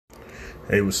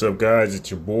Hey, what's up, guys?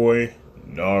 It's your boy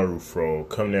Narufro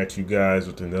coming at you guys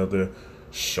with another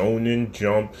Shonen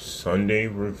Jump Sunday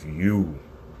review.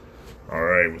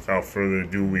 Alright, without further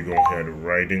ado, we go ahead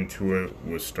right into it.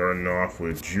 We're starting off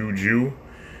with Juju,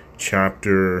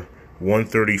 chapter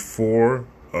 134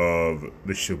 of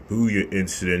the Shibuya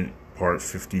Incident, part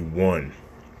 51.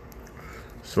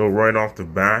 So, right off the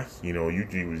bat,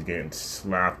 Yuji was getting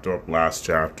slapped up last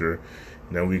chapter.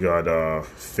 Now we got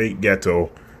Fate Geto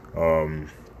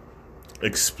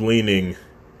explaining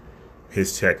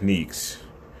his techniques,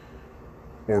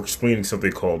 or explaining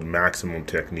something called maximum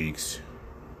techniques.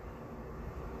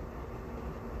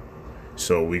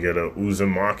 So we get a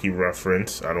Uzumaki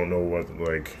reference. I don't know what,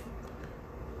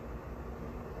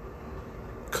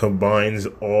 combines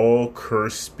all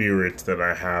cursed spirits that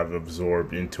I have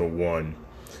absorbed into one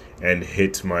and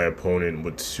hits my opponent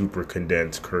with super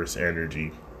condensed curse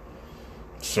energy.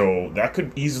 So that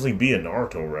could easily be a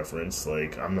Naruto reference.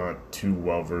 Like, I'm not too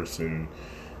well versed in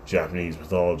Japanese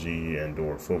mythology and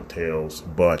or folk tales,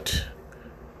 but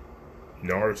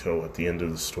Naruto at the end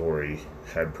of the story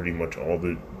had pretty much all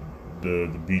the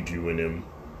Biju in him.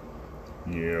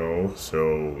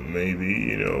 So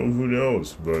maybe, who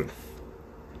knows, but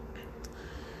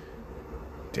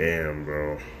damn,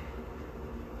 bro.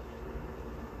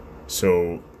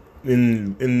 So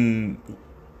in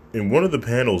one of the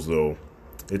panels though,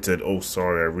 it said, "Oh,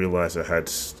 sorry, I realized I had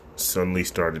suddenly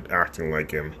started acting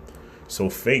like him." So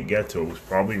Fate Geto was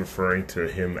probably referring to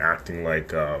him acting like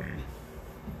the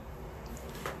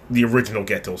original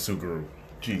Geto Suguru.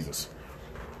 Jesus.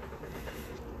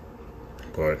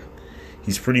 But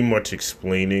he's pretty much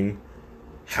explaining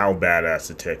how badass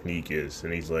the technique is.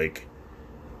 And he's like,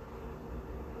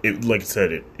 like I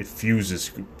said, it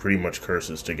fuses pretty much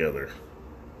curses together,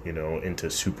 into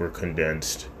super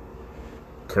condensed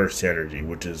cursed energy,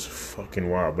 which is fucking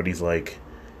wild. But he's like,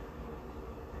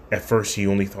 at first he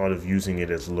only thought of using it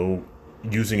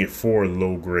for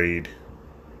low grade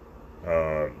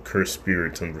cursed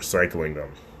spirits and recycling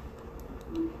them.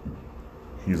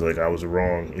 He's like, I was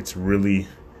wrong. It's really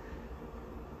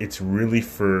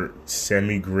for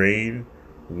semi grade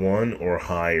 1 or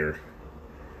higher.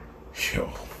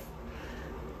 Yo.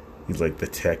 He's like, the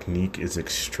technique is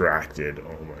extracted.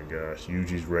 Oh my gosh.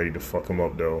 Yuji's ready to fuck him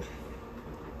up though.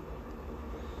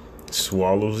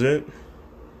 Swallows it.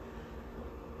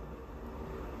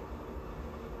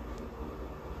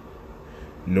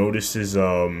 Notices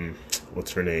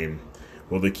what's her name?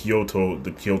 Well, the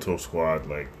Kyoto squad,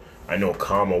 like, I know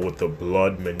Kama with the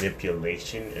blood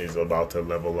manipulation is about to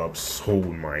level up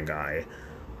soon, my guy.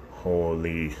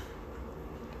 Holy.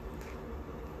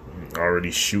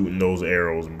 Already shooting those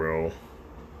arrows, bro.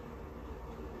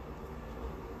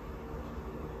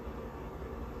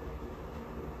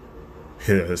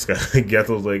 Yeah, this guy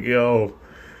Geto's like, yo,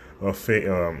 a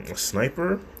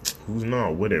sniper? Who's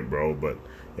not with it, bro? But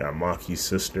yeah, Maki's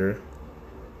sister.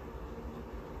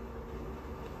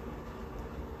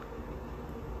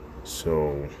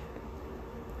 So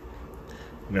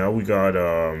now we got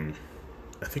I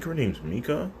think her name's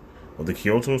Mika of the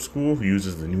Kyoto school, who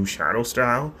uses the new shadow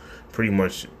style, pretty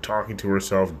much talking to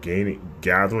herself,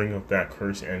 gathering up that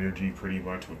curse energy pretty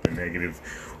much with the negative,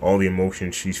 all the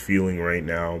emotions she's feeling right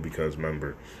now, because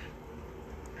remember,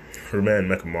 her man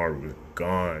Mekamaru is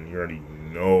gone, you already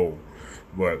know.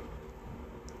 But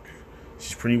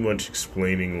she's pretty much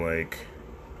explaining like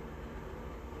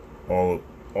all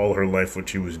her life, what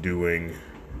she was doing,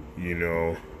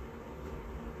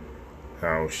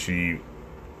 how she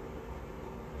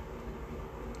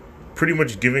pretty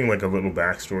much giving like a little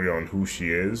backstory on who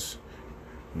she is,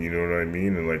 you know what I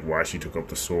mean, and like why she took up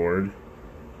the sword,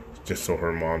 just so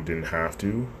her mom didn't have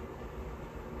to,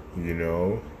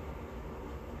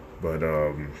 but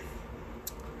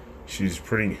she's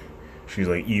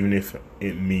like, even if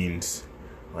it means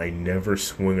I never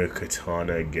swing a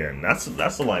katana again. That's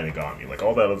the line that got me. Like,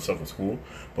 all that other stuff was cool,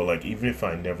 but like, even if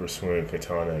I never swing a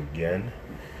katana again,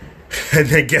 and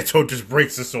then Geto just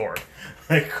breaks the sword.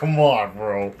 Like, come on,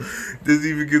 bro. Doesn't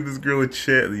even give this girl a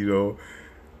chance, Oh,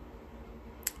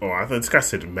 I thought this guy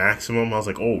said maximum. I was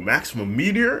like, oh, maximum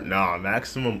meteor? Nah,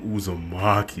 maximum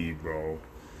Uzumaki, bro.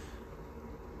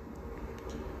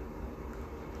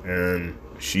 And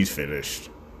she's finished.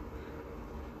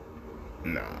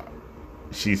 Nah.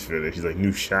 She's finished. She's like,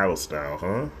 new shadow style,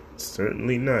 huh?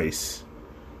 Certainly nice.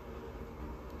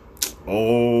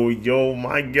 Oh, yo,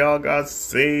 my gal got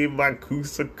saved by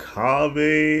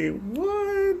Kusakabe.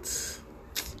 What?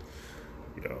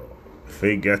 Yo,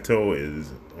 Fate Geto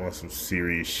is on some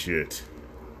serious shit.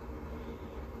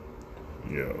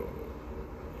 Yo,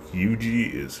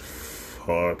 Yuji is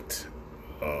fucked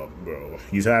Bro,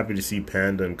 he's happy to see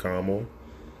Panda and Kamo,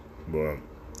 but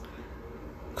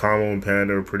Kamo and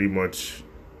Panda are pretty much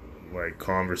like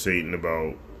conversating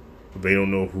about. They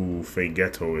don't know who Fate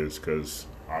Geto is because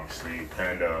obviously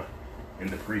Panda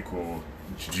in the prequel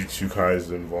Jujutsu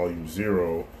Kaisen Volume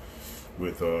 0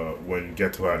 with when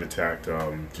Geto had attacked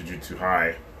Jujutsu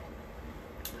High,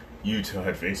 Yuta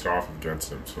had faced off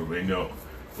against him, so they know.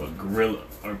 But Gorilla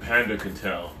or Panda can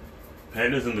tell.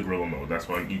 Panda's in the gorilla mode. That's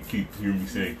why you keep hearing me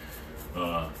say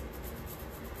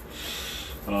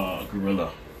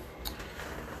gorilla.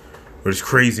 But it's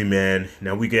crazy, man.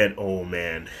 Now we get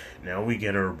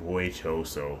our boy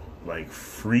Choso like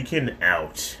freaking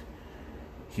out.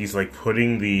 He's like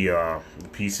putting the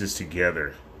pieces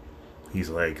together. He's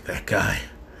like, that guy.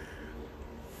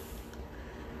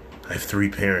 I have 3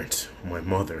 parents. My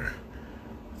mother,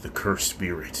 the cursed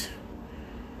spirit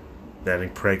that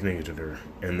impregnated her,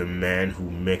 and the man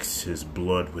who mixed his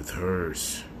blood with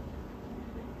hers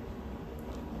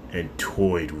and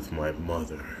toyed with my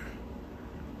mother.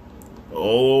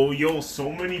 Oh, yo,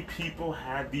 so many people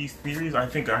had these theories. I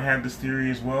think I had this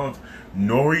theory as well. It's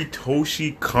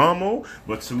Noritoshi Kamo,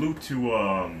 but salute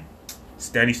to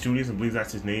Steady Studios, I believe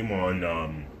that's his name,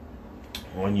 on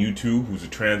YouTube, who's a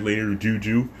translator of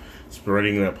Juju,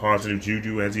 spreading that positive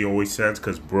Juju, as he always says,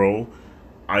 because, bro,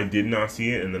 I did not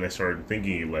see it, and then I started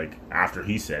thinking, like, after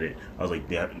he said it, I was like,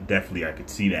 definitely I could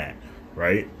see that,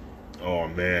 right? Oh,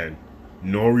 man.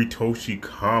 Noritoshi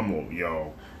Kamo,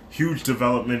 yo. Huge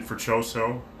development for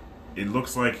Choso. It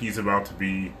looks like he's about to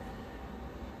be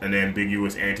an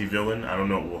ambiguous anti-villain. I don't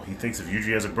know. Well, he thinks of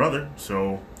Yuji as a brother,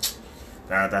 so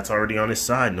that's already on his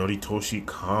side. Noritoshi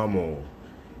Kamo.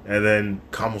 And then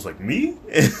Kamo's like, me?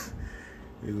 It's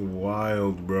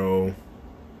wild, bro.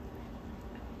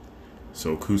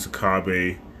 So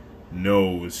Kusakabe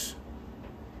knows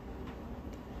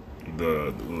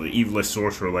the evilest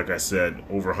sorcerer, like I said,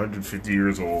 over 150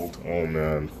 years old. Oh,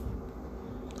 man.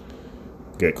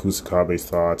 Get Kusakabe's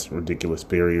thoughts, ridiculous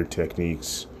barrier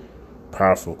techniques,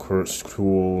 powerful curse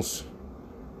tools,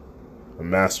 a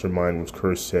mastermind with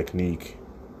curse technique,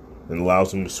 and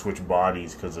allows him to switch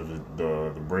bodies because of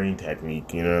the brain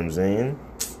technique, you know what I'm saying?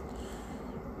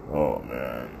 Oh,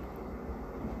 man.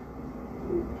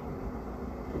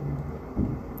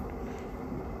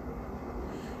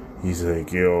 He's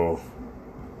like, yo,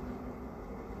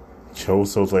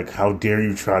 Choso's like, how dare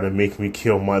you try to make me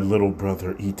kill my little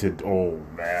brother Ita? Oh,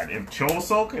 man. If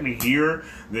Choso can hear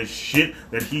the shit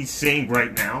that he's saying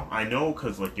right now, I know,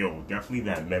 because, like, yo, definitely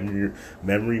that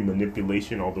memory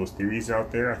manipulation, all those theories out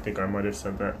there. I think I might have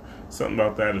said something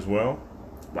about that as well.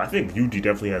 But I think Yuji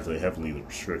definitely has a heavily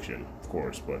restriction, of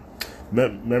course. But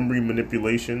memory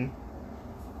manipulation.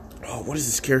 Oh, what is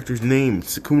this character's name?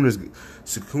 Sukuna's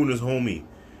homie.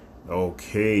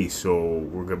 Okay, so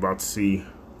we're about to see.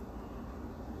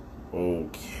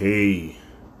 Okay.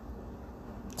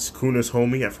 Sukuna's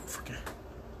homie.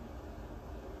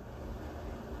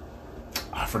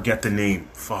 I forget the name.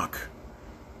 Fuck.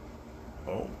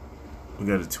 Oh. We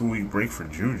got a 2-week break for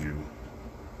Juju.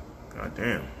 God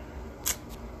damn.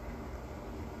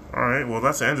 Alright, well,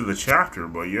 that's the end of the chapter,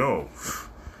 but yo.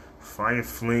 Fire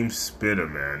Flame Spitter,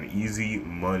 man. Easy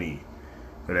money.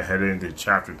 Gonna head into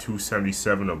chapter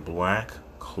 277 of Black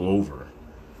Clover.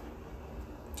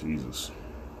 Jesus.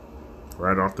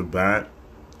 Right off the bat,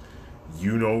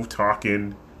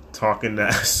 talking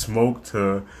that smoke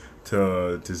to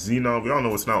Zenon. We all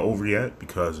know it's not over yet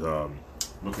because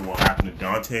look at what happened to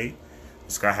Dante.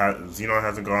 Zenon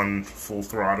hasn't gone full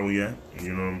throttle yet.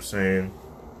 You know what I'm saying?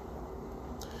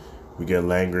 We get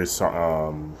Langris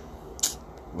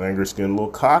getting a little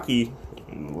cocky.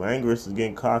 Langris is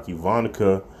getting cocky.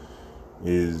 Vonica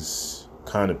is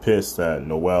kind of pissed that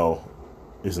Noelle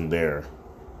isn't there.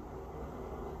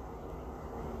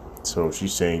 So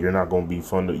she's saying you're not going to be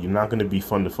fun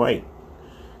to fight.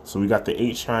 So we got the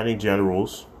 8 shining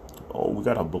generals. Oh, we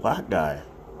got a black guy,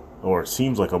 or it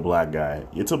seems like a black guy.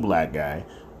 It's a black guy.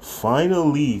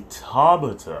 Finally,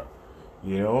 Tabata.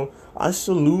 You know, I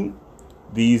salute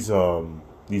these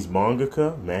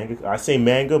mangaka. I say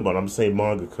manga, but I'm saying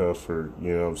mangaka for,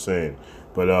 you know what I'm saying.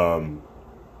 But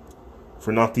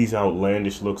for not these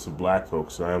outlandish looks of black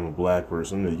folks. I am a black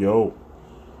person. Yo,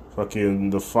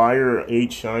 fucking the Fire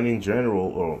Shining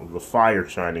General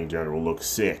looks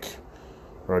sick.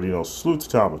 Right, you know, salute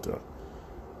to Tabata.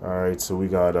 Alright, so we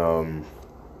got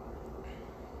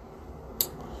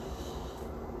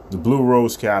the Blue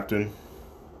Rose Captain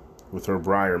with her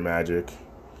Briar magic.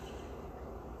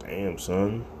 Damn,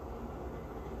 son.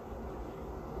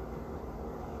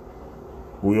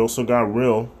 We also got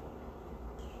Rill.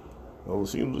 Oh,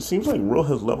 it seems like Rill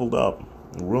has leveled up.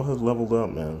 Rill has leveled up,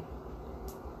 man.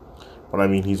 But I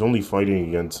mean, he's only fighting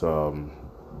against the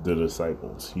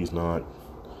disciples. He's not.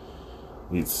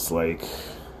 It's like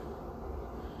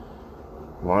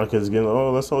Monica's getting.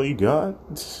 Oh, that's all you got?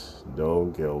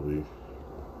 No, Gelby.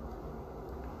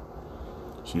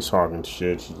 She's talking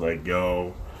shit. She's like,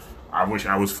 yo, I wish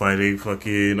I was fighting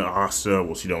fucking Asta.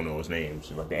 Well, she don't know his name.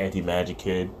 She's like the anti-magic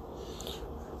kid.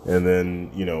 And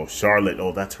then, you know, Charlotte.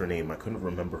 Oh, that's her name. I couldn't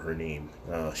remember her name.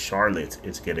 Charlotte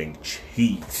is getting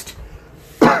cheesed.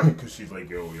 Because she's like,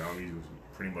 yo,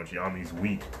 Yami's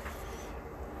weak.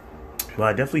 But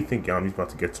I definitely think Yami's about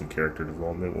to get some character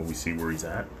development when we see where he's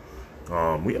at.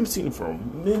 We haven't seen him for a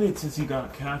minute since he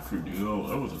got captured, dude. Oh,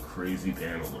 that was a crazy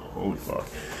panel, though. Holy fuck.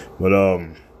 But,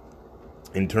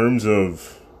 in terms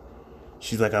of,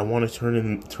 she's like, I want to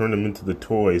turn them into the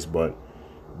toys, but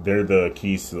they're the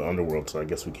keys to the underworld, so I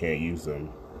guess we can't use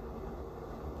them.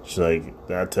 She's like,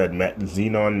 that said,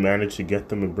 Xenon managed to get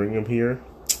them and bring them here.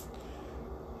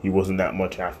 He wasn't that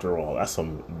much after all. That's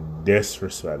some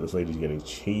disrespect. This lady's getting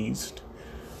cheesed.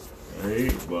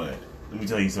 Right? But let me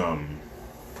tell you something.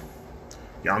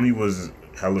 Yami was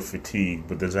hella fatigued,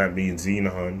 but does that mean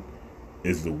Xenon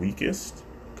is the weakest?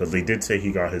 Because they did say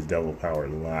he got his devil power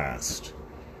last.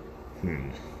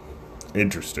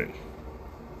 Interesting.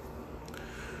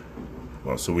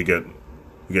 Well, so we get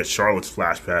Charlotte's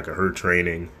flashback of her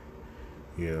training.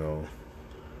 You know,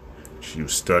 she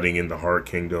was studying in the Heart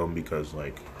Kingdom because,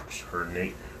 like,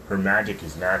 her magic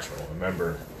is natural.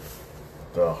 Remember,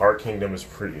 the Heart Kingdom is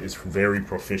very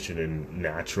proficient in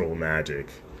natural magic,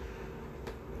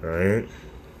 right?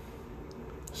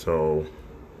 So,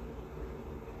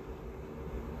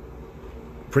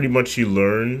 pretty much she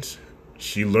learns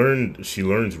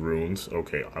runes.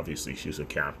 Okay, obviously she's a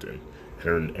captain,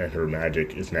 and her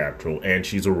magic is natural, and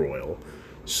she's a royal.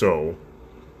 So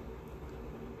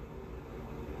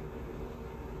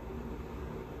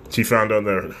she found out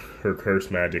that her curse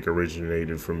magic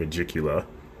originated from Magicula.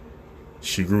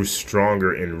 She grew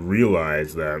stronger and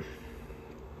realized that.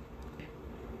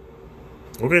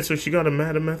 Okay, so she got a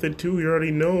meta method too. You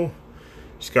already know.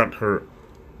 She's got her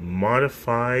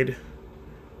modified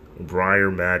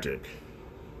Briar magic.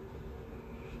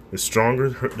 The stronger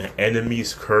the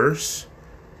enemy's curse,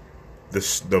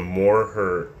 the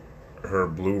more her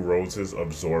blue roses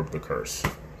absorb the curse.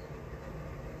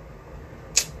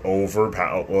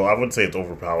 Overpowered. Well, I wouldn't say it's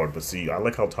overpowered, but see, I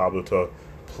like how Tabata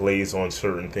plays on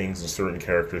certain things and certain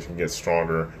characters can get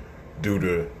stronger due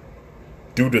to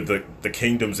the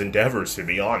kingdom's endeavors, to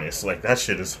be honest. Like, that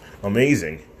shit is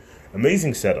amazing.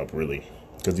 Amazing setup, really.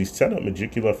 Because he set up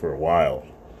Magicula for a while.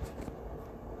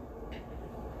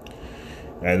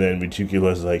 And then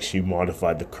Magicula's like, she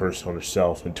modified the curse on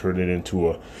herself and turned it into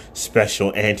a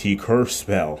special anti-curse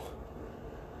spell.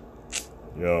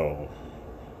 Yo.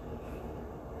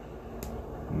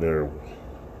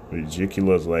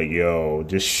 Magicula's like, yo,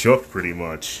 just shook pretty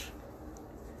much.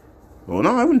 Well,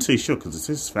 no, I wouldn't say shook, because it's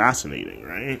just fascinating,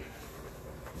 right?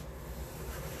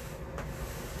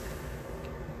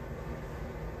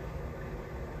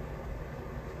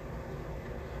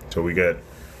 So we get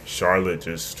Charlotte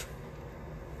just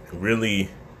really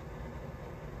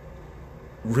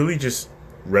just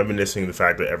reminiscing the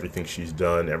fact that everything she's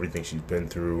done, everything she's been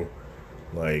through,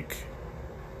 like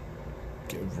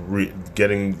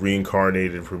getting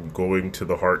reincarnated from going to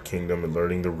the Heart Kingdom and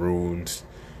learning the runes.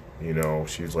 You know,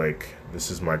 she's like, this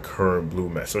is my current blue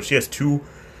magic. So she has two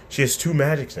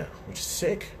magics now, which is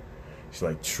sick. She's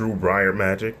like true Briar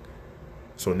magic.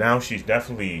 So now she's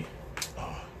definitely,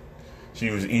 she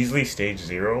was easily stage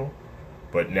 0,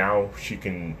 but now she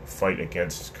can fight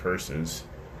against curses.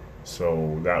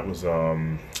 So that was,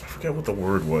 I forget what the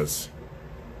word was.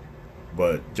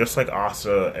 But just like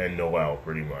Asa and Noelle,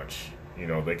 pretty much. You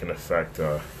know, they can affect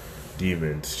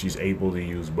demons. She's able to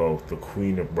use both. The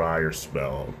Queen of Briar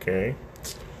spell, okay?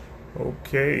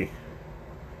 Okay.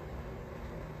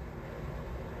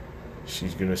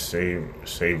 She's gonna save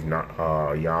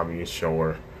Yami and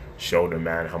show the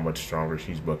man how much stronger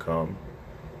she's become.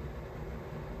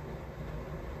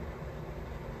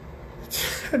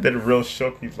 And then real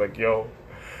shook, he's like, yo,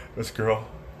 this girl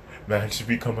managed to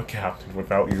become a captain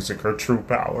without using her true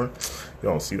power.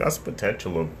 Yo, see, that's the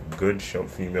potential of good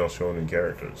female shonen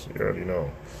characters. You already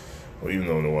know. Well, even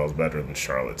though Noelle's better than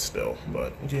Charlotte still,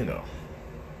 but, you know.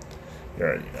 You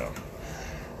already know.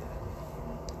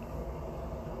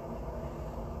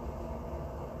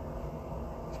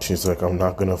 She's like, I'm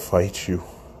not gonna fight you.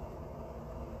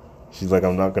 She's like,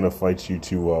 I'm not gonna fight you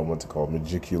to, what's it called,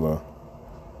 Magicula.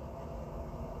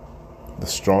 The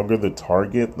stronger the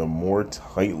target, the more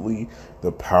tightly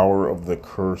the power of the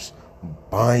curse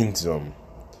binds them.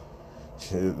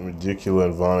 Magicula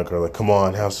and Vonica are like, come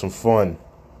on, have some fun.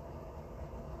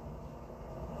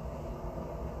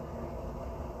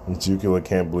 Jukula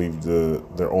can't believe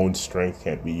their own strength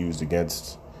can't be used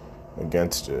against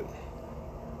it.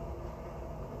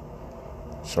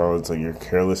 Charlotte's like, you're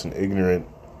careless and ignorant.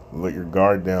 Let your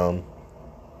guard down.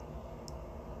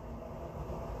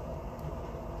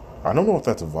 I don't know if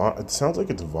that's it sounds like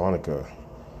it's Ivanica.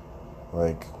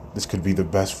 Like, this could be the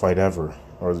best fight ever.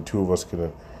 Or the two of us could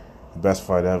have the best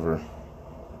fight ever.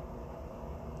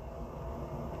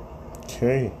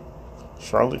 Okay.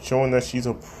 Charlotte showing that she's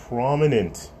a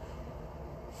prominent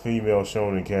female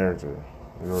shonen character.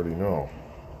 We already know.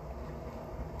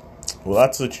 Well,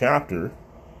 that's the chapter.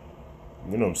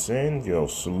 You know what I'm saying? Yo,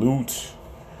 salute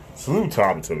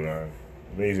Tabata, man.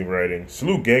 Amazing writing.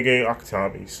 Salute Gege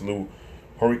Akutami. Salute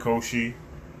Horikoshi.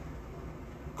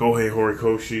 Gohei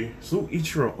Horikoshi. Salute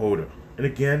Ichiro Oda. And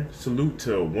again, salute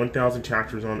to 1,000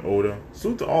 chapters on Oda.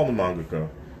 Salute to all the mangaka.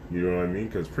 You know what I mean?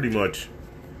 Because pretty much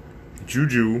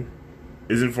Juju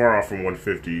isn't far off from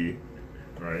 150,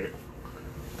 right?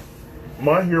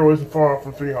 My Hero isn't far off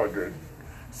from 300.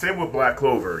 Same with Black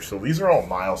Clover. So these are all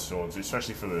milestones,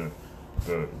 especially for the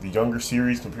younger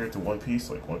series compared to One Piece.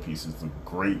 Like, One Piece is the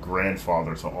great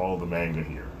grandfather to all the manga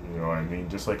here. You know what I mean?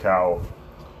 Just like how,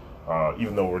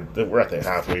 even though we're at the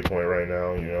halfway point right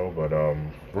now, you know, but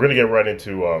we're gonna get right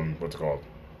into what's it called?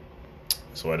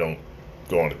 So I don't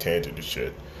go on a tangent and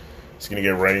shit. Just gonna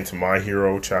get right into My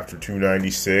Hero, chapter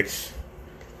 296.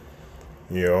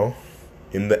 You know,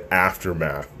 in the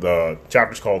aftermath. The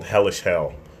chapter's called Hellish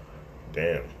Hell.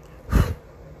 Damn.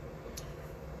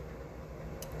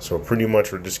 So pretty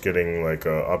much we're just getting like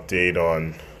an update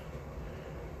on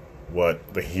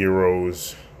what the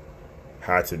heroes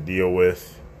had to deal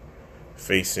with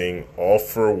facing All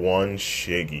For One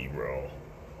Shiggy, bro.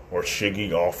 Or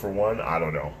Shiggy All For One? I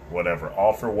don't know. Whatever.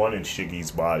 All For One in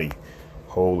Shiggy's body.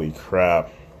 Holy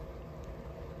crap.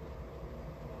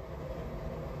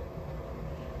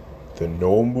 The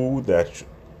Nomu,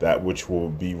 that which will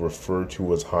be referred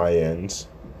to as high ends,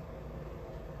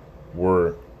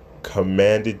 were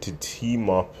commanded to team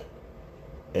up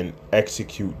and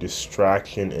execute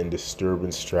distraction and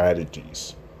disturbance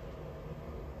strategies.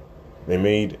 They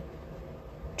made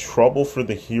trouble for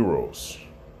the heroes.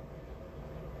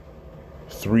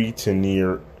 Three of the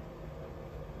near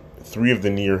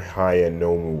high-end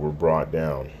Nomu were brought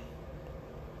down.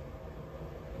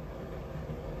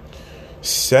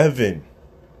 7,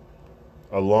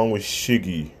 along with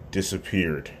Shiggy,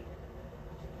 disappeared.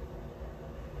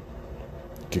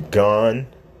 Gagan,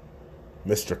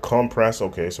 Mr. Compress,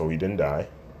 okay, so he didn't die.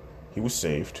 He was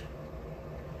saved.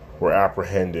 Were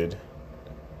apprehended.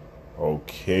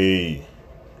 Okay.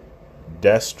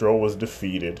 Destro was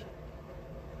defeated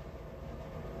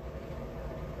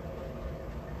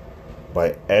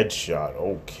by Edgeshot.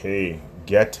 Okay.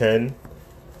 Geten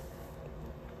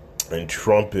and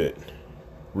Trumpet.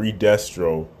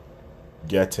 Redestro,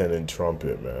 Geten and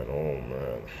Trumpet, man. Oh,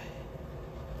 man.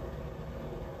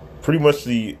 Pretty much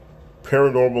the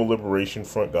Paranormal Liberation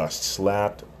Front got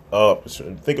slapped up.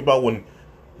 So think about when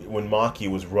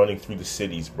Maki was running through the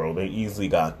cities, bro. They easily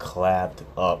got clapped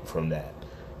up from that.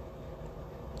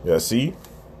 Yeah, see?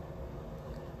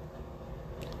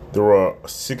 There were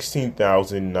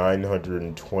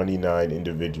 16,929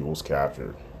 individuals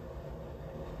captured.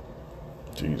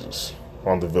 Jesus.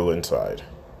 On the villain side.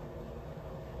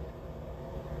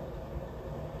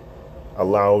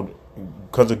 Allowed,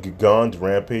 because of Gagan's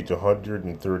rampage,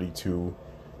 132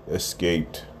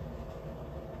 escaped,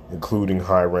 including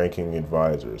high-ranking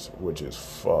advisors, which is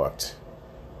fucked.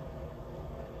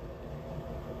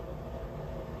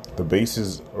 The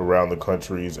bases around the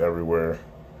countries everywhere,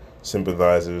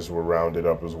 sympathizers were rounded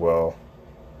up as well.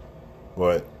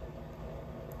 But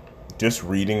just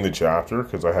reading the chapter,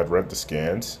 because I had read the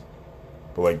scans,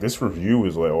 but like this review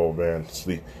is like, oh man, it's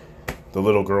the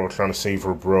little girl trying to save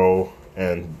her bro,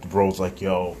 and the bro's like,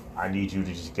 yo, I need you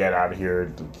to just get out of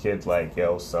here. The kid's like,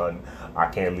 yo, son, I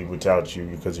can't leave without you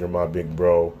because you're my big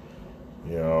bro,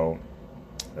 you know.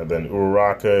 And then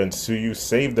Uraraka and Tsuyu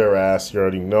saved their ass, you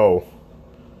already know.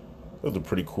 It was a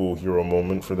pretty cool hero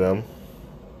moment for them.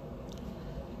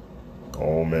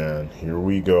 Oh man, here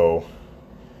we go.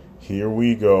 Here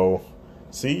we go.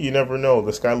 See, you never know.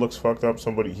 This guy looks fucked up.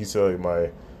 Somebody, he said,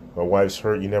 my wife's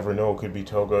hurt. You never know. It could be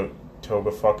Toga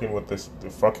fucking with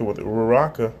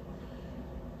Uraraka.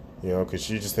 You know, because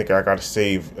she just think I gotta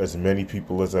save as many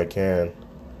people as I can.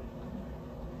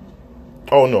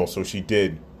 Oh no, so she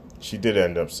did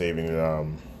end up saving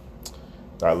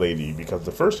that lady, because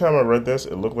the first time I read this,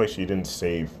 it looked like she didn't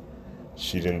save,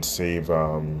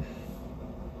 or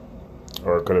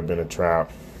it could have been a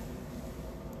trap.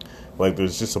 Like,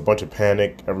 there's just a bunch of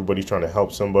panic. Everybody's trying to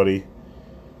help somebody.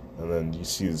 And then you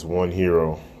see this one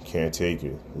hero can't take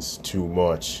it. It's too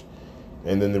much.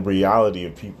 And then the reality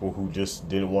of people who just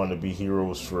didn't want to be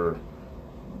heroes for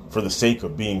the sake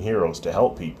of being heroes, to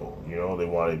help people. You know, they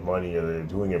wanted money or they're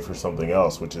doing it for something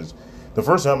else, which is the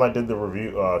first time I did the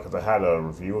review, because I had a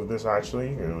review of this actually.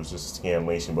 It was just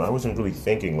scanlation, but I wasn't really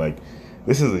thinking like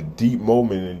this is a deep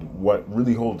moment in what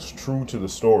really holds true to the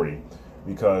story,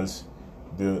 because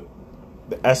the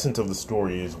essence of the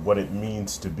story is what it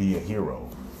means to be a hero,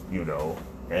 you know,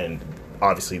 and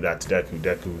obviously that's Deku.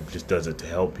 Deku just does it to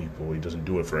help people. He doesn't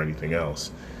do it for anything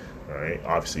else. All right,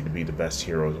 obviously to be the best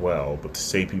hero as well, but to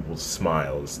save people's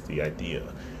smiles, the idea,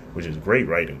 which is great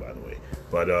writing, by the way.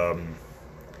 But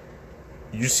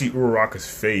you see Uraraka's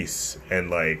face, and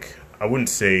like I wouldn't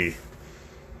say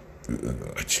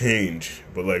a change,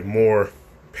 but like more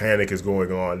panic is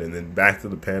going on, and then back to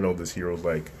the panel, this hero's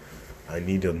like, I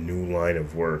need a new line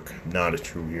of work, not a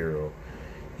true hero.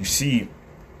 You see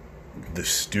the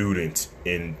student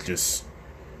in just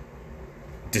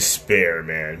despair,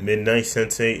 man. Midnight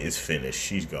Sensei is finished.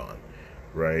 She's gone,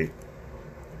 right?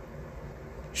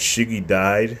 Shiggy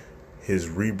died. His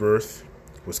rebirth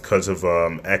was because of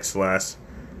X-Lass.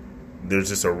 There's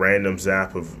just a random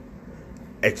zap of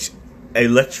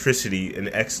electricity, and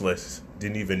X-Lass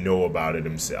didn't even know about it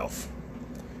himself.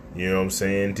 You know what I'm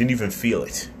saying? Didn't even feel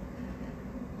it.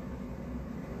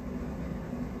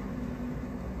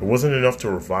 It wasn't enough to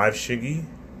revive Shiggy,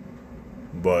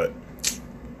 but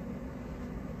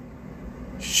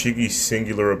Shiggy's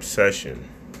singular obsession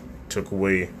took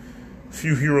away a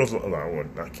few heroes. No,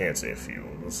 I can't say a few.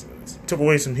 It took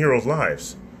away some heroes'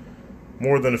 lives.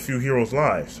 More than a few heroes'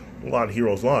 lives. A lot of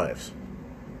heroes' lives.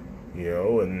 You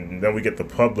know, and then we get the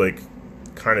public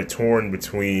kind of torn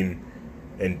between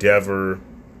Endeavor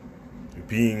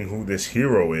being who this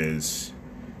hero is,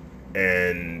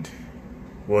 and,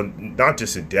 well, not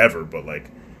just Endeavor, but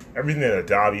like everything that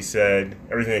Adabi said,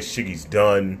 everything that Shiggy's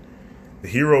done. The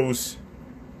heroes,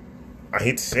 I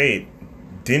hate to say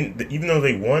it, even though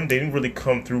they won, they didn't really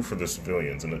come through for the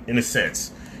civilians in a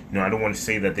sense. You know, I don't want to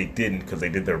say that they didn't, because they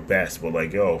did their best, but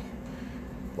like, yo,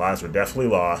 lives were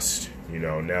definitely lost. You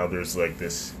know, now there's like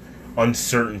this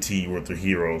uncertainty with the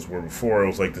heroes, where before it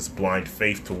was like this blind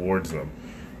faith towards them.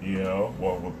 You know,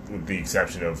 well, with the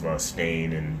exception of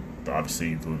Stain and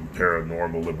obviously the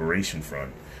Paranormal Liberation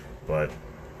Front. But,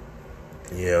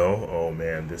 you know, oh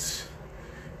man,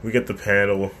 we get the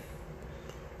panel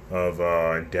of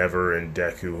Endeavor and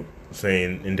Deku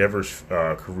saying Endeavor's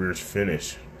career's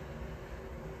finished.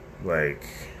 Like,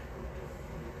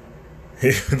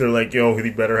 they're like, yo, he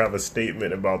better have a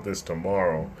statement about this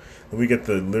tomorrow. And we get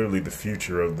literally the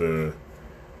future of the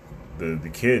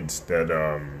kids that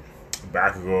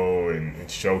Bakugo and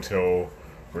Shoto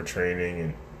were training,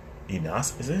 and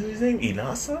Inasa, is that his name?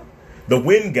 Inasa? The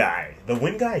Wind Guy. The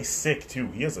Wind Guy is sick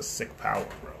too. He has a sick power,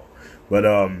 bro. But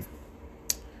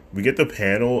we get the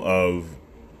panel of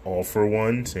All For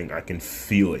One saying, I can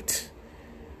feel it.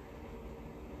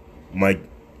 My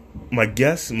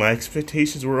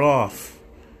expectations were off.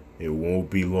 It won't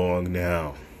be long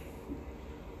now.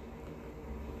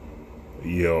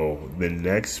 Yo, the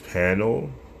next panel,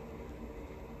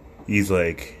 he's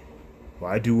like,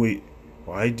 why do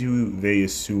they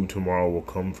assume tomorrow will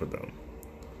come for them?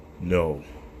 No,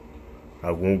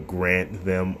 I won't grant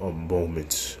them a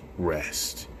moment's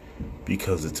rest,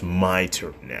 because it's my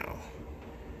turn now,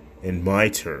 and my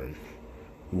turn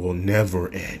will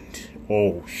never end.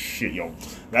 Oh shit, yo,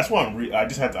 that's why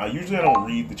I usually I don't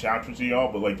read the chapters to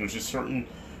y'all, but like there's just certain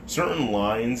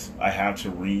lines I have to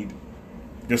read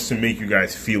just to make you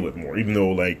guys feel it more, even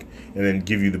though like, and then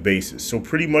give you the basis. So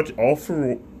pretty much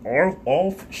Shiggy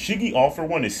All For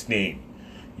One is staying.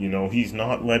 You know, he's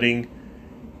not letting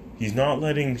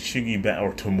Shiggy back,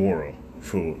 or Tomura,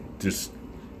 for just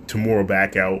Tomura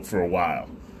back out for a while.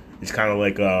 It's kind of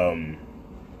like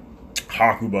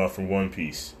Hakuba from One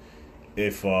Piece.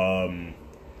 If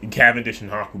Cavendish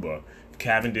and Hakuba, if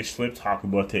Cavendish slips,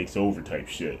 Hakuba takes over type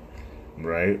shit,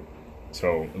 right?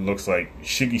 So it looks like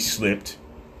Shiggy slipped,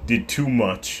 did too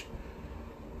much.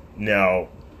 Now,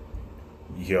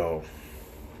 yo,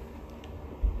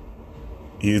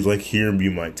 he's like, here be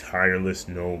my tireless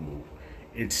Nomu.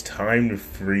 It's time to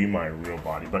free my real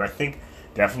body. But I think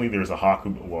definitely there's a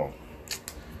Hakuba, well,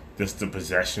 just the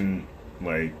possession,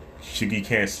 like, Shiggy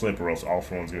can't slip or else All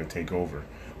For One's going to take over.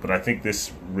 But I think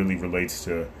this really relates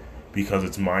to, because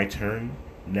it's my turn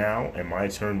now, and my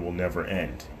turn will never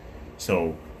end.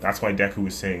 So that's why Deku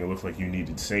was saying it looks like you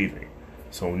needed saving.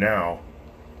 So now,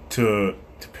 to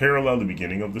parallel the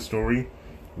beginning of the story,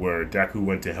 where Deku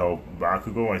went to help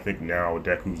Bakugo, I think now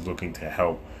Deku's looking to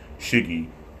help Shiggy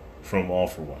from All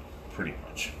For One, pretty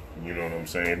much. You know what I'm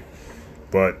saying?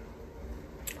 But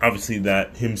obviously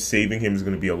that him saving him is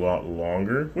going to be a lot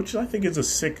longer, which I think is a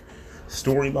sick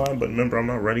storyline. But remember, I'm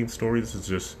not writing the story. This is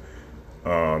just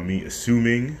me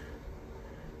assuming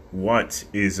what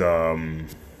is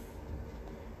this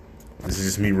is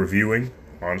just me reviewing.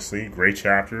 Honestly, great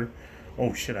chapter.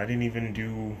 Oh shit, I didn't even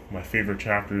do my favorite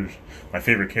chapters, my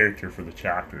favorite character for the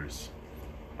chapters.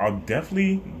 I'll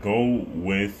definitely go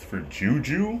with, for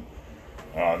Juju,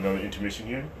 another intermission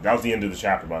here. That was the end of the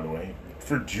chapter, by the way.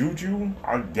 For Juju,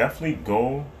 I'll definitely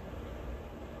go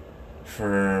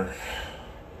for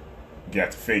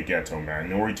Fake Geto, man.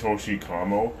 Noritoshi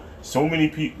Kamo. So many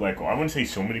people, like, I wouldn't say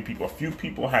so many people, a few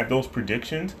people had those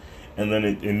predictions, and then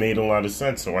it made a lot of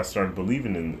sense, so I started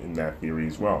believing in that theory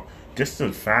as well. Just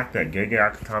the fact that Gege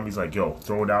Akutami's like, yo,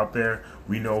 throw it out there.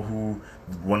 We know who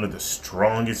one of the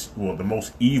strongest, well, the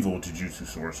most evil Jujutsu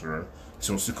sorcerer.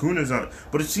 So Sukuna's on,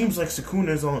 but it seems like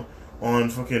Sukuna's on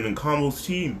fucking Kamo's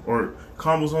team, or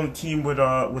Kamo's on the team with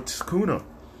Sukuna.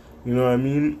 You know what I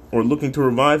mean? Or looking to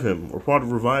revive him, or part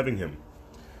of reviving him.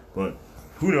 But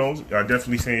who knows? I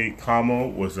definitely say Kamo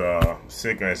was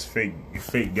sick as fake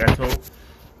Geto.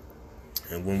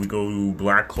 And when we go to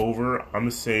Black Clover, I'm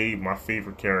gonna say my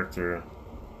favorite character.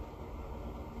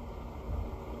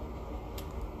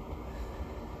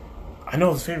 I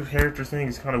know the favorite character thing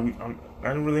is kind of weak. I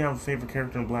don't really have a favorite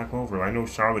character in Black Clover. I know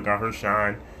Charlotte got her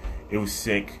shine. It was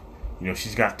sick. You know,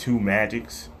 she's got 2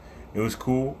 magics. It was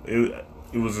cool. It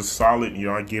was a solid, you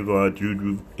know, I give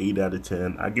Juju 8 out of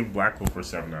 10. I give Black Clover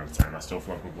 7 out of 10. I still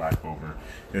fuck with Black Clover.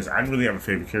 Because I didn't really have a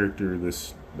favorite character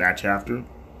that chapter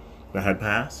that had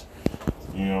passed.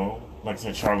 You know, like I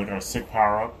said, Charlotte got a sick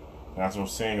power up. That's what I'm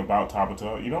saying about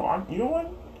Tabata. You know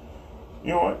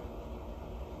what?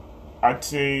 I'd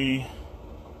say,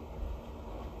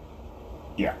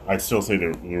 yeah, I'd still say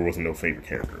there wasn't no favorite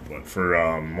character. But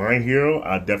for my hero,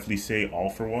 I'd definitely say All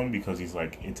For One, because he's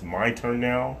like, it's my turn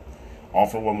now. All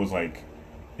For One was like,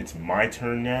 it's my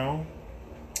turn now.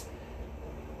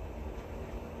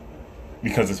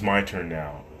 Because it's my turn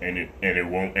now. And it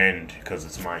won't end because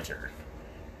it's my turn.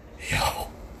 Yo.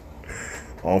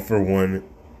 All For One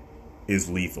is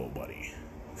lethal, buddy.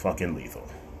 Fucking lethal.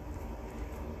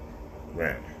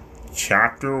 Man.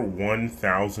 Chapter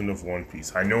 1000 of One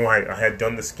Piece. I know I had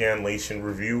done the Scanlation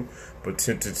review, but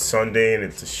since it's Sunday and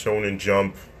it's a Shonen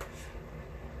Jump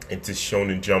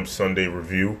Sunday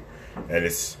review, and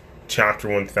it's Chapter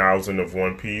 1000 of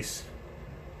One Piece,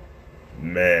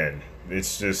 man,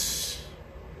 it's just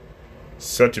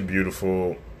such a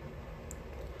beautiful...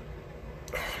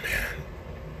 Oh, man.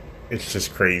 It's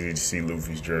just crazy to see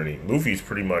Luffy's journey. Luffy's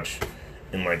pretty much,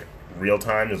 in, like, real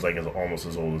time, is, like, almost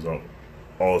as old as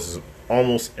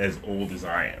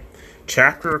I am.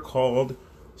 Chapter called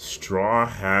Straw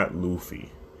Hat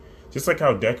Luffy. Just like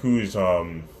how Deku is,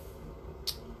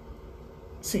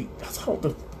 see, that's how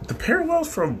the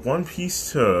parallels from One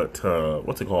Piece to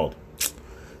what's it called?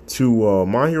 To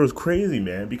My Hero is crazy,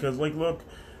 man. Because, like, look,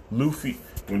 Luffy,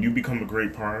 when you become a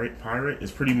great pirate,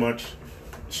 it's pretty much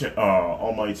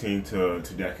Almighty to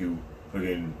Deku.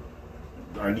 Again,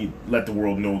 let the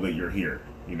world know that you're here.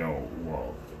 You know,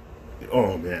 well,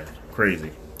 oh man,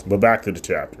 crazy. But back to the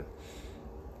chapter.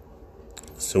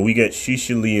 So we get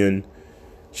Shishilian.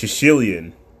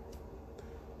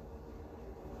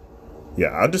 Yeah,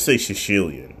 I'll just say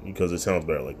Shishilian because it sounds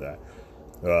better like that.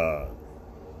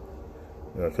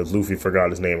 Because Luffy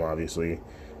forgot his name, obviously,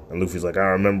 and Luffy's like,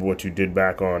 I remember what you did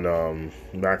back on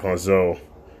Zou,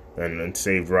 and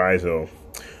saved Raizo.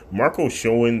 Marco's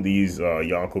showing these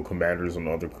Yonko commanders on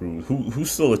other crews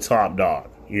who's still a top dog.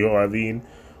 You know what I mean?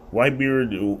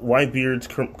 Whitebeard's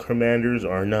commanders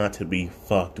are not to be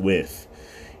fucked with.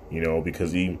 You know,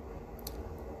 because he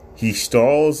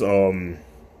stalls. Oh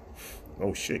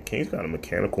shit, Kane's got a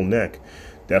mechanical neck.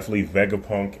 Definitely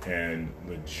Vegapunk and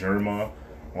the Germa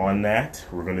on that.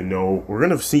 We're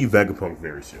gonna see Vegapunk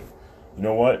very soon. You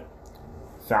know what?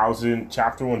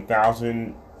 Chapter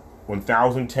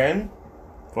 1010.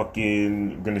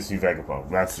 Fucking gonna see Vegapunk.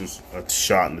 That's just a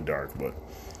shot in the dark, but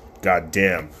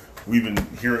goddamn, we've been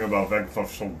hearing about Vegapunk for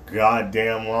so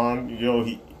goddamn long. You know,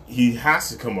 he has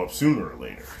to come up sooner or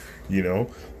later. You know,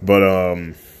 but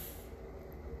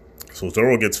so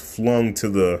Zoro gets flung to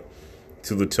the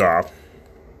top.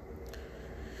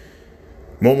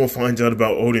 Momo finds out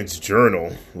about Odin's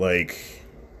journal. Like,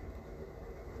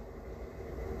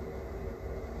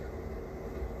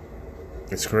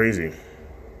 it's crazy.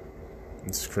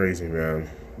 It's crazy, man.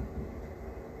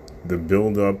 The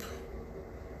build-up.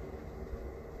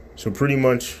 So pretty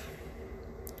much,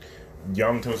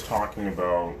 Yamato's talking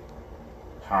about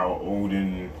how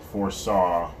Odin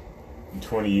foresaw in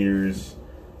 20 years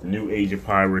the new age of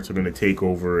pirates are going to take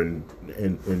over and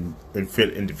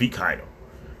fit and defeat Kaido,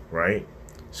 right?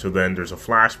 So then there's a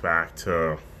flashback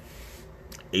to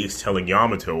Ace telling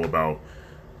Yamato about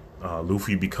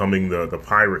Luffy becoming the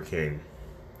pirate king.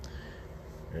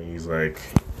 And he's like,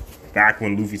 back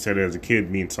when Luffy said it as a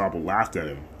kid, me and Sabo laughed at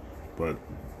him. But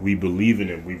we believe in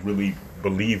him. We really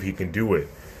believe he can do it.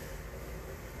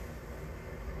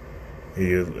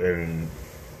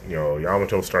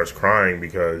 Yamato starts crying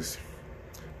because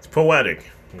it's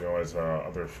poetic. As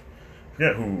other, I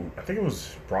forget who, I think it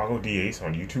was Brago D Ace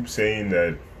on YouTube saying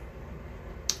that,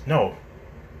 Brago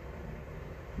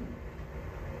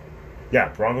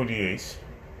D Ace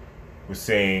was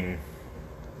saying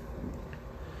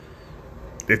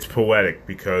it's poetic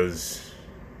because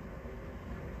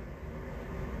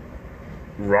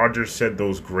Roger said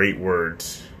those great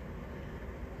words.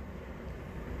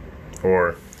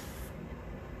 Or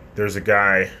there's a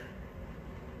guy,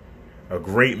 a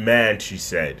great man, she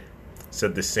said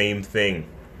the same thing.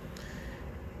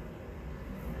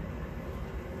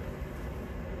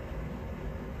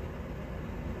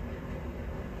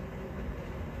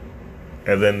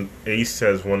 And then Ace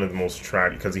says one of the most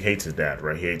tragic, because he hates his dad,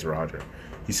 right? He hates Roger.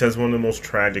 He says one of the most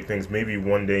tragic things, maybe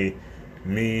one day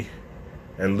me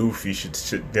and Luffy should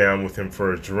sit down with him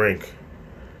for a drink.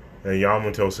 And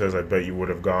Yamato says, I bet you would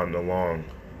have gotten along.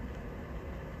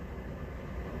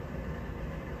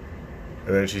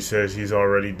 And then she says he's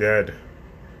already dead.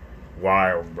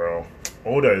 Wild, bro.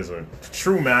 Oda is a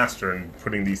true master in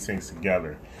putting these things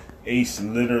together. Ace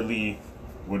literally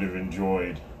would have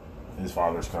enjoyed his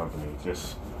father's company.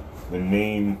 Just the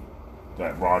name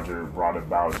that Roger brought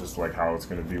about, just like how it's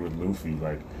going to be with Luffy.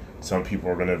 Like, some people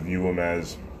are going to view him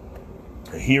as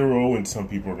a hero and some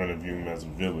people are going to view him as a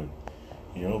villain.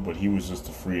 But he was just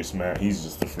the freest man. He's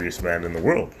just the freest man in the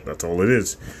world. That's all it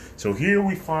is. So here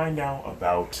we find out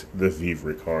about the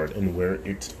Vivre card and where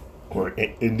it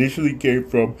initially came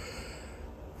from,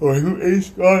 or who Ace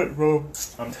got it from.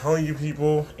 I'm telling you,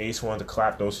 people, Ace wanted to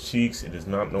clap those cheeks. It is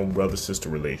not no brother-sister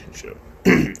relationship.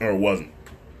 Or it wasn't.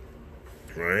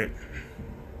 Right?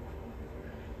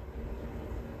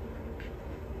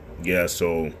 Yeah,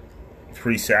 so it's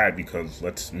pretty sad because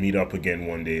let's meet up again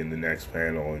one day in the next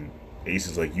panel, and Ace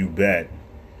is like, you bet.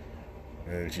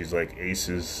 And she's like,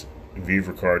 Ace's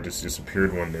Vivre card just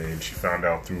disappeared one day, and she found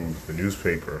out through the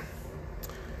newspaper.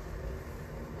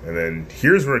 And then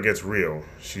here's where it gets real.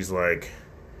 She's like,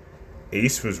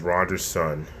 Ace was Roger's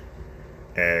son,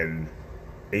 and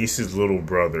Ace's little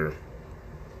brother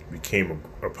became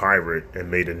a pirate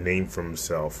and made a name for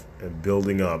himself and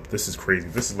building up. This is crazy.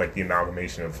 This is like the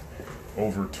amalgamation of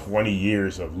over 20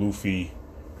 years of Luffy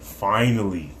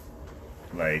finally,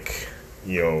 like,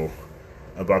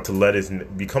 about to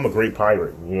become a great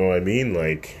pirate. You know what I mean?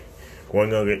 Like,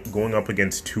 going up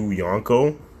against 2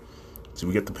 Yonko. So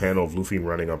we get the panel of Luffy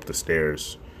running up the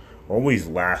stairs. Always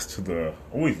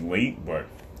always late, but,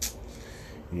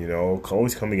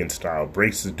 always coming in style.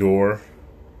 Breaks the door.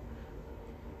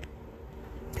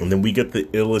 And then we get the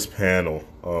illest panel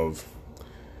of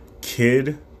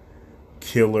Kid,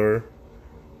 Killer,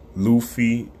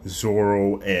 Luffy,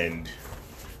 Zoro, and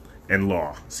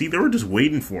Law. See, they were just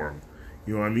waiting for him.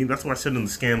 You know what I mean? That's what I said in the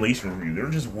Scanlation review. They were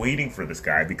just waiting for this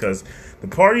guy because the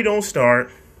party don't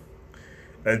start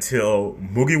until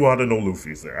Mugiwara no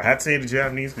Luffy's there. I had to say it in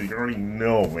Japanese because you already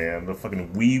know, man. The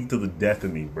fucking weave to the death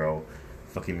of me, bro.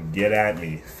 Fucking get at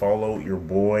me. Follow your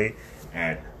boy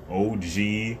at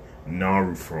OG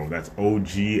Narufro. That's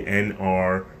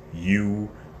OGNRUFRO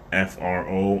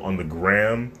on the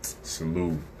gram.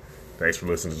 Salute. Thanks for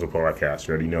listening to the podcast.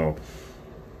 You already know.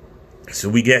 So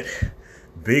we get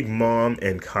Big Mom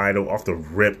and Kaido off the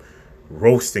rip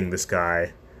roasting this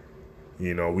guy.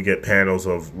 We get panels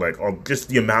of just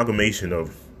the amalgamation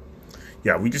of,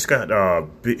 we just got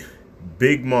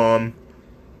Big Mom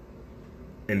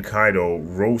and Kaido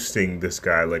roasting this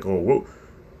guy. Like, oh, whoa,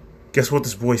 guess what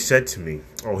this boy said to me?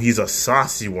 Oh, he's a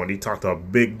saucy one. He talked a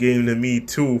big game to me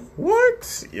too.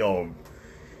 What? Yo,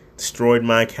 destroyed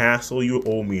my castle. You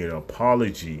owe me an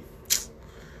apology.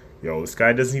 Yo, this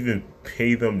guy doesn't even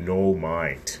pay them no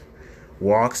mind.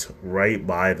 Walks right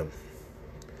by them.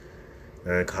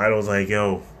 And Kaido's like,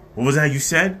 yo, what was that you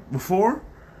said before?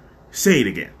 Say it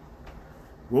again.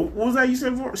 What was that you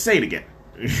said before? Say it again.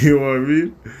 You know what I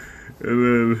mean?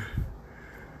 And then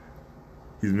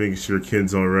he's making sure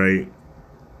Kid's alright.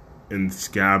 And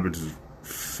Scabbard is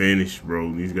finished,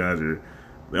 bro. These guys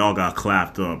they all got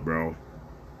clapped up, bro.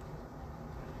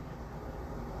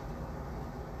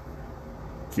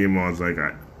 Kimon's like,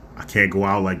 I can't go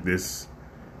out like this.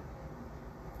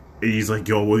 He's like,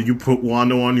 yo, will you put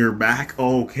Wano on your back?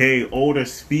 Okay, Oda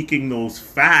speaking those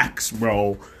facts,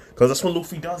 bro. Because that's what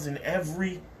Luffy does in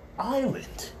every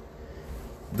island.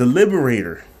 The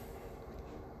Liberator.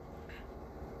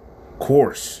 Of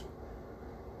course.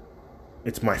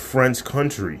 It's my friend's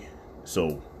country.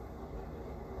 So.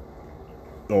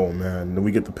 Oh, man. Then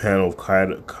we get the panel of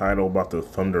Kaido about to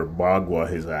thunder Bagua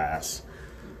his ass.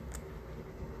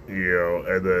 Yo,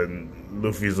 and then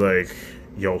Luffy's like,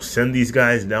 yo, send these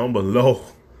guys down below.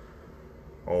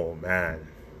 Oh, man.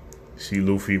 See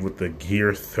Luffy with the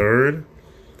gear third.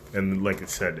 And like I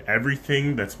said,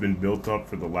 everything that's been built up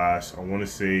for the last, I want to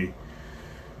say,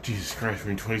 Jesus Christ,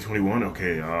 we're in 2021?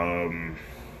 Okay,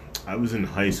 I was in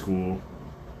high school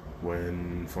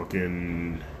when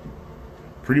fucking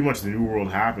pretty much the New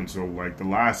World happened. So like the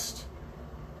last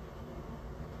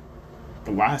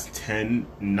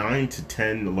 9 to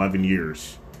 10, 11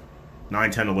 years,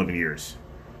 9, 10, 11 years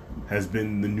has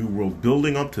been the New World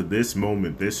building up to this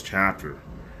moment, this chapter.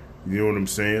 You know what I'm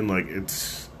saying? Like,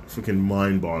 it's fucking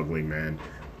mind-boggling, man.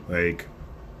 Like,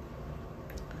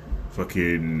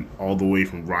 fucking all the way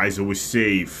from Raizo is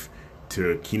safe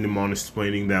to Kinemon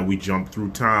explaining that we jumped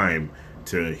through time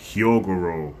to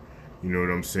Hyogoro. You know what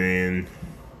I'm saying?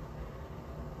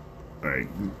 Like,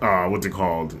 what's it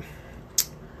called?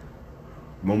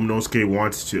 Momonosuke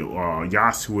wants to,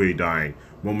 Yasue dying.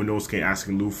 Momonosuke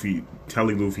asking Luffy,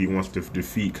 telling Luffy he wants to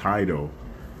defeat Kaido.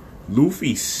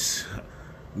 Luffy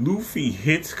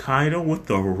hits Kaido with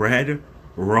the red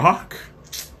rock?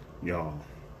 Yo.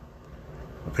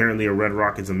 Apparently a red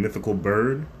rock is a mythical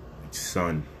bird.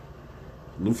 Son.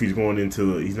 Luffy's going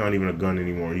into, he's not even a gun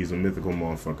anymore. He's a mythical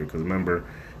motherfucker. Because remember,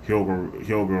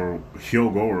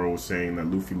 Hyogoro was saying that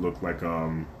Luffy looked like,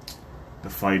 the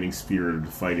fighting spirit,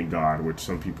 the fighting god, which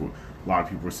a lot of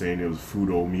people were saying it was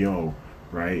Fudo Myo,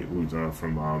 right? Who's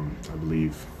from, I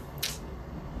believe,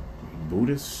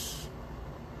 Buddhist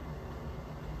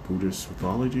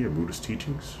mythology or Buddhist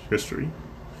teachings, history.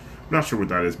 I'm not sure what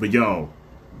that is, but yo,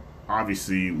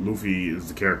 obviously Luffy is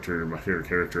the character, my favorite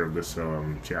character of this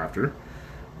chapter.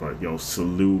 But yo,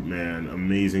 salute, man,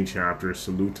 amazing chapter.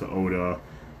 Salute to Oda.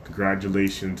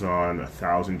 Congratulations on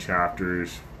 1,000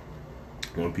 chapters.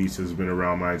 One Piece has been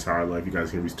around my entire life. You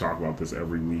guys hear me talk about this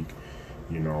every week.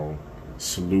 You know,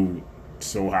 salute.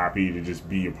 So happy to just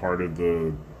be a part of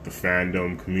the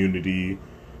fandom community.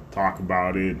 Talk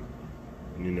about it.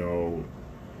 You know.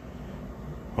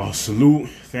 Oh, salute.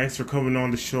 Thanks for coming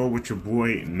on the show with your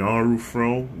boy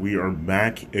Narufro. We are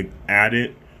back at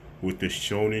it with the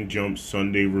Shonen Jump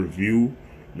Sunday review.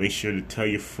 Make sure to tell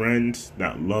your friends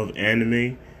that love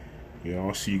anime. Yeah,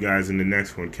 I'll see you guys in the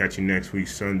next one. Catch you next week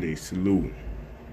Sunday. Salute.